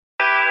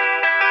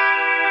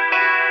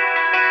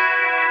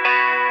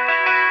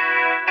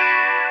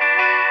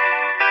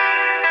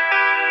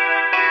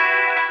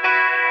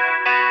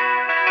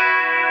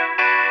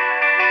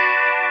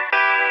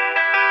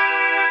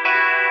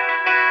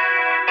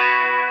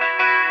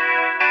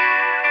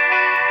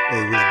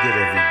Hey, what's good,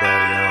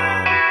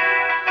 everybody?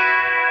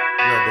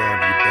 Glad to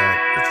have you back.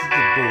 This is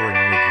your boy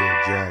Negro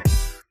Jack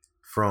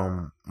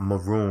from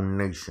Maroon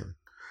Nation,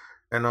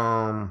 and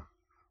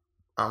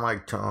I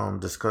like to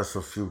discuss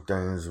a few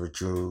things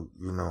with you.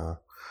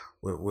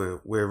 Well,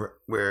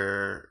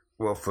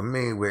 for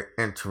me, we're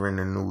entering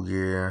the new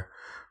year.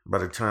 By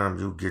the time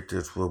you get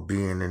this, we'll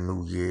be in the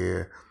new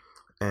year,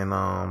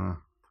 and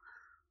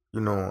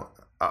you know,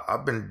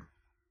 I've been,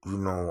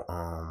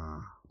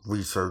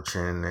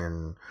 researching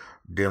and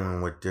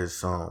dealing with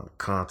this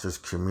conscious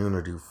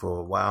community for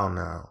a while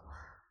now,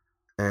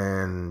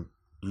 and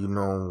you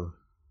know,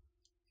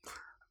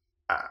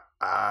 I,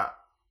 I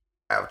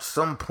at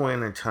some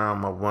point in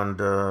time, I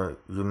wonder,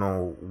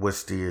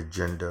 what's the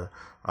agenda?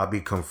 I'll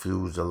be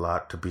confused a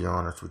lot, to be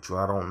honest with you.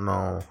 I don't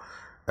know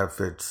if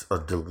it's a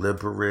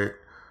deliberate,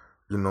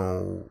 you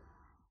know,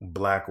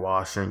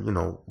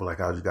 blackwashing, like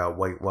how you got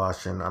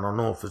whitewashing. I don't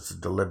know if it's a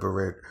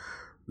deliberate,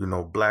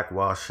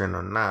 blackwashing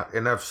or not.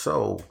 And if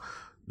so,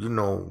 you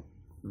know,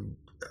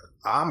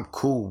 I'm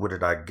cool with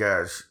it, I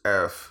guess,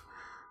 if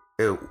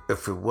it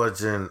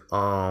wasn't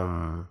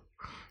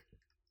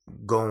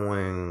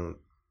going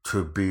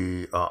to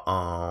be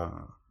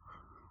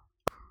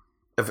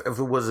if it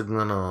wasn't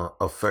gonna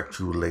affect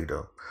you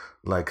later,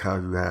 like how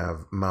you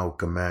have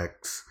Malcolm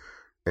X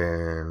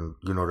and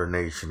the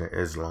Nation of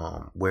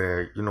Islam,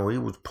 where he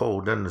was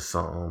pulled into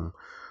something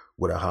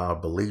with a high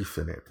belief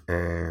in it,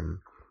 and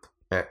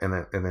I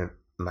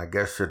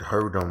guess it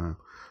hurt him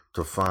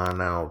to find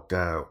out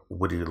that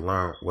what he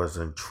learned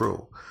wasn't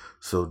true.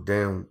 So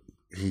then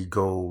he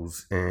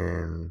goes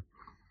and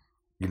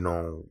you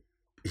know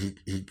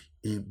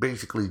he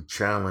basically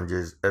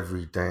challenges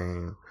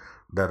everything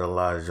that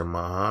Elijah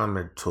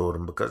Muhammad told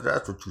him, because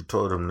that's what you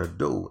told him to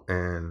do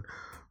in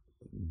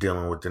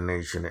dealing with the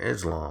Nation of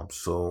Islam.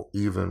 So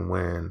even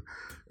when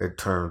it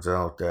turns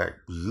out that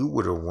you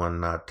were the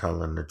one not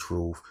telling the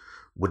truth,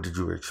 what did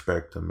you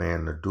expect a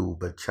man to do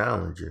but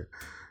challenge it?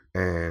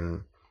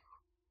 And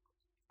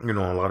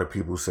a lot of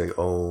people say,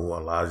 "Oh,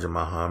 Elijah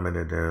Muhammad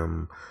and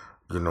them,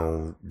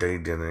 they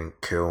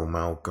didn't kill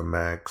Malcolm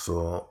X,"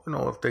 or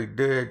if they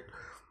did,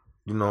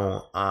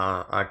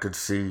 I could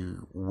see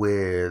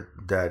where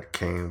that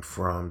came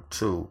from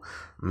too.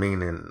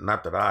 Meaning,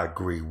 not that I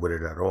agree with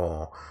it at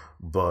all,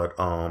 but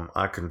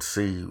I can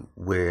see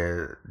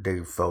where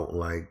they felt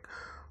like,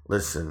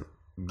 listen,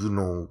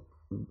 you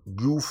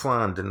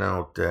finding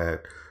out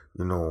that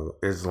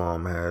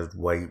Islam has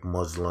white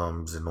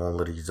Muslims and all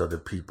of these other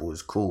people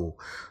is cool,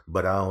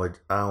 but our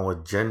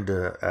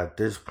agenda at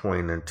this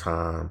point in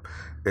time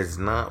is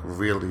not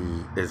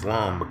really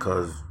Islam,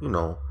 because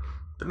the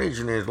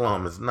Nation of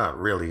Islam is not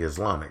really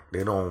Islamic.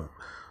 They don't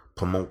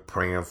promote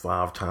praying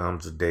 5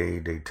 times a day.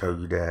 They tell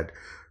you that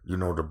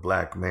the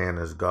black man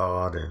is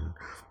God, and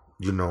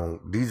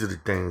these are the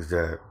things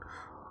that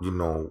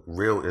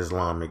real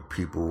Islamic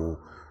people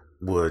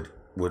would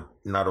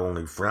not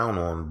only frown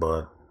on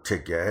but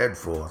take your head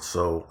for.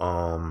 So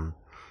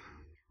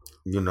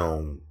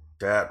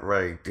that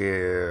right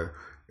there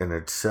in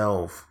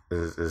itself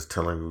is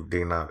telling you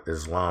they're not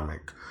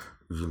Islamic.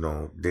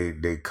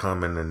 They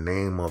come in the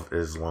name of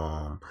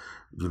Islam,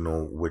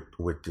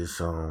 with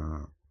this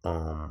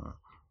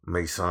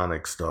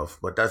Masonic stuff,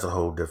 but that's a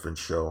whole different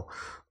show.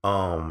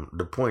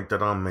 The point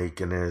that I'm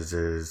making is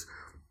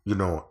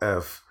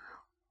if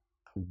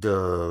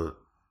the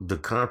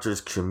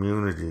conscious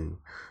community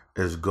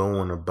is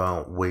going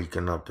about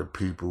waking up the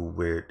people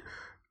with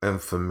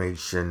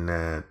information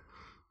that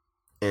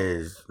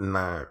is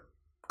not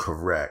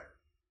correct.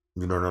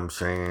 You know what I'm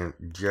saying?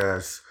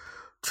 Just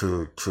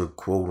to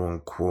quote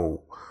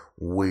unquote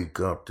wake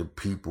up the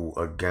people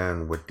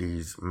again with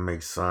these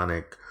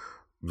Masonic,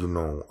 you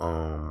know,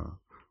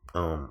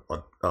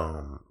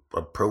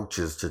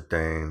 approaches to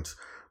things,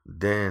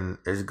 then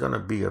it's gonna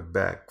be a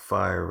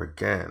backfire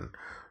again.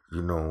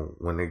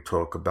 When they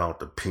talk about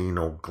the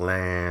pineal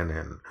gland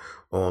and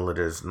all of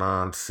this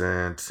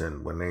nonsense,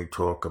 and when they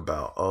talk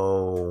about,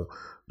 oh,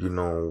 we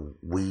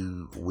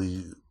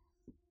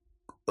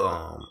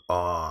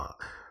are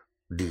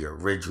the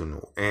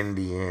original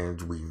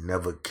Indians, we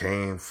never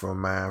came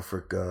from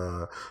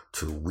Africa,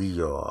 to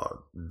we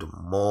are the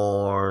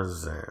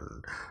Moors,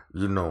 and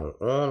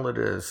all of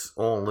this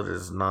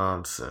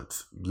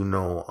nonsense. You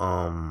know,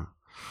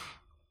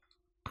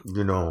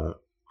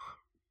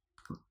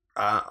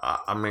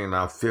 I mean,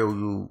 I feel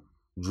you,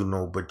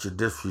 but you're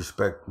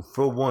disrespectful.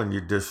 For one,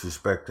 you're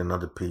disrespecting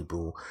other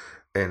people,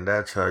 and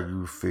that's how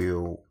you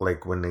feel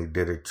like when they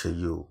did it to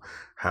you,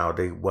 how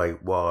they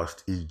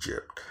whitewashed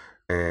Egypt,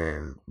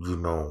 and the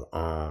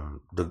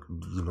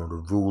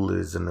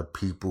rulers and the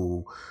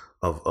people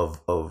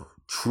of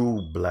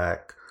true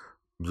black,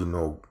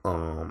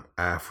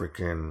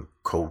 African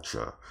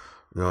culture.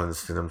 You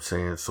understand what I'm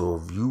saying? So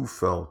if you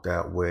felt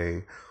that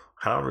way,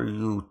 how do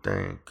you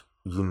think,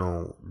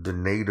 the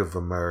Native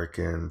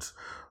Americans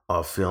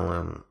are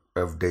feeling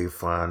if they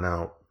find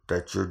out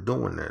that you're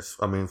doing this?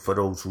 I mean, for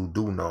those who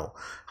do know,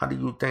 how do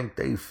you think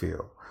they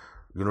feel?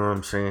 You know what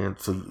I'm saying?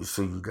 So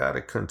you got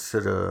to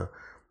consider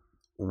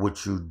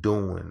what you're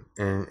doing,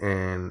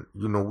 and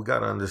we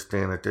gotta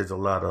understand that there's a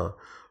lot of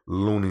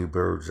loony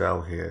birds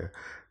out here,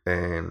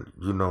 and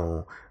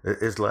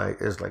it's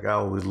like I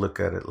always look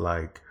at it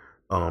like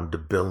the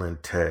Bill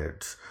and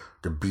Ted's,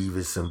 the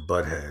Beavis and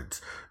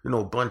Buttheads,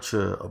 a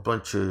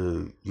bunch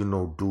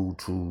of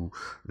dudes who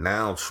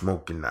now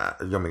smoking. I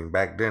mean,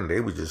 back then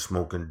they was just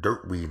smoking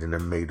dirt weed, and it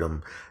made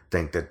them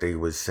think that they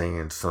was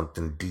saying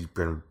something deep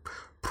and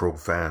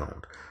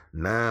profound.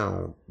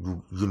 Now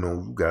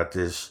you got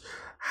this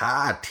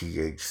high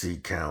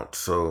THC count,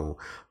 so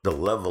the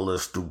level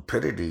of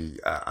stupidity,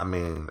 I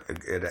mean,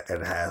 it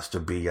has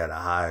to be at a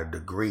higher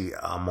degree.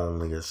 I'm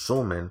only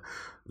assuming,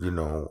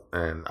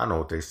 and I know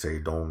what they say,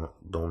 don't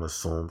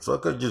assume. So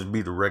it could just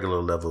be the regular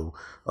level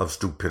of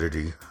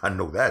stupidity. I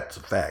know that's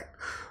a fact.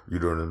 You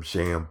know what I'm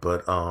saying?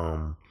 But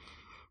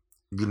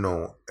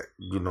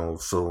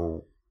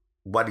so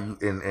why do you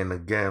and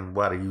again,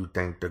 why do you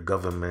think the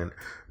government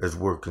is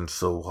working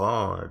so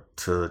hard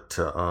to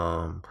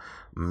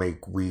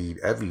make weed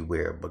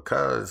everywhere?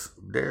 Because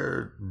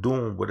they're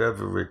doing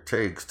whatever it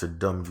takes to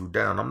dumb you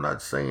down. I'm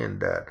not saying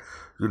that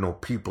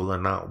people are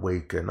not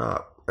waking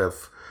up.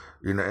 If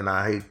and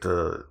I hate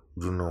to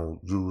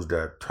use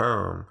that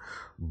term,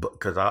 but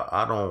because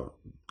I don't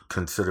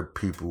consider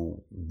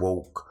people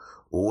woke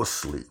or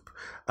sleep.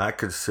 I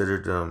consider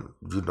them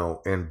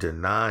in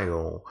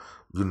denial,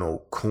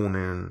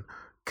 cooning,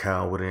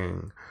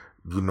 cowarding,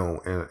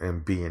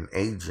 and being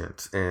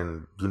agents.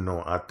 And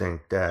I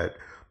think that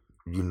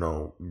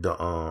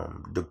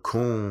the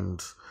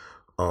coons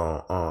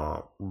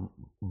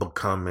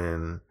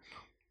becoming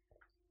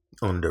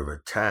under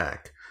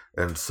attack.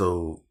 And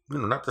so,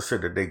 not to say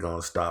that they're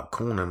gonna stop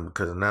cooning,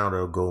 because now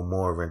they'll go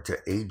more into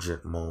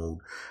agent mode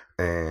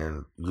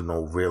and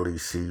really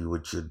see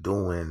what you're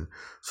doing,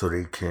 so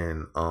they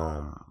can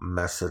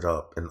mess it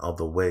up in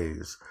other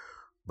ways.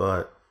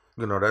 But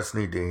that's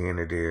neither here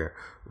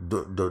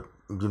nor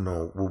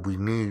there. What we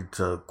need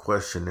to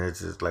question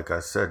is like I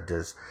said,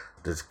 this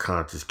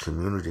conscious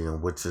community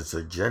and what's its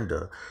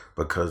agenda,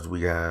 because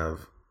we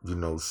have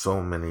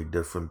so many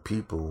different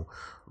people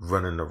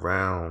running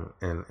around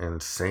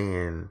and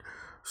saying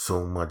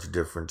so much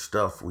different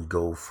stuff. We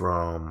go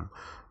from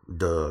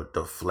the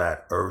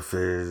flat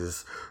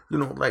earthers,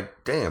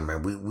 like, damn,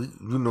 man, we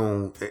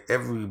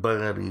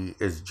everybody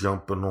is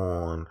jumping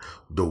on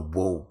the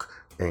woke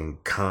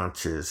and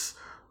conscious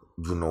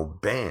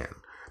band.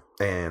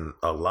 And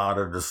a lot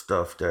of the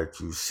stuff that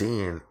you're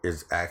seeing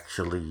is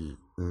actually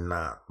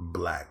not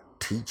black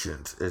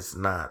teachings. It's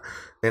not,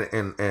 and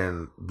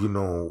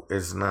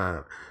it's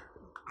not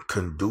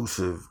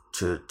conducive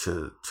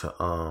to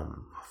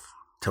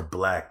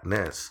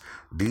blackness.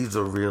 These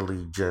are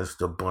really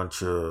just a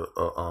bunch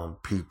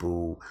of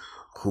people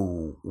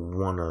who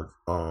want to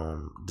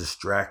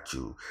distract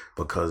you,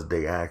 because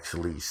they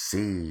actually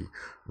see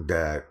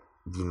that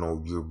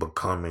you're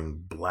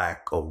becoming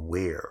black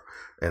aware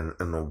and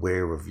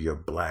aware of your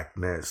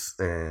blackness.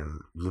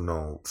 And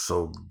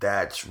so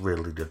that's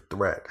really the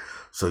threat.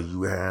 So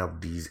you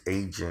have these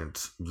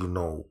agents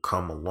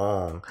come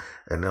along,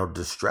 and they'll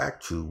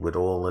distract you with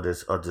all of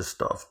this other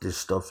stuff, this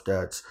stuff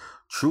that's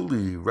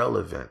truly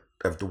irrelevant.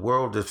 If the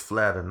world is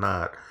flat or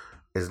not,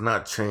 is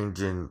not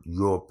changing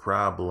your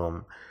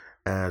problem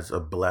as a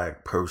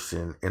black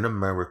person in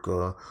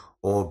America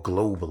or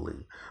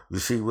globally. You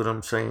see what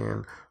I'm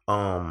saying?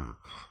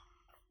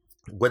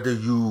 Whether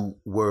you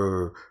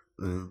were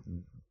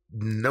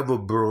never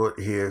brought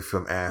here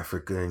from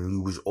Africa and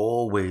you was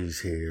always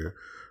here,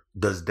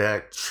 does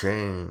that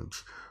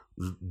change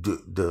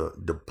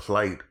the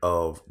plight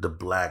of the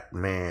black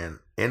man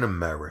in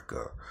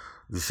America?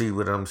 You see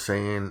what I'm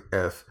saying?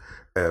 If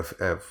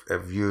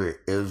you're an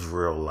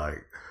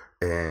Israelite,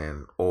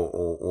 and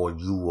or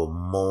you were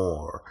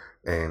more,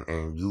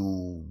 and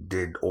you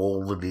did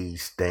all of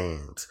these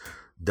things,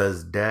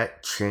 does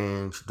that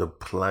change the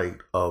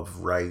plight of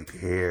right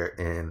here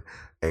in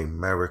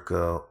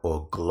America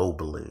or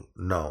globally?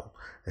 No,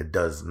 it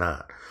does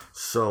not.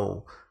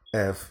 So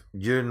if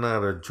you're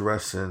not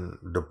addressing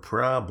the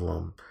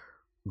problem,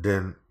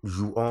 then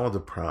you are the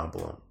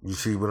problem. You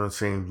see what I'm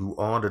saying? You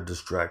are the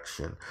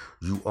distraction.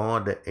 You are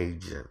the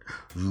agent.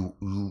 You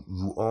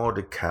are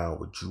the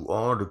coward. You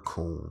are the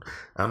coon.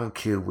 I don't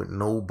care what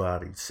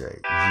nobody say.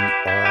 You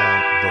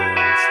are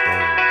those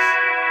things.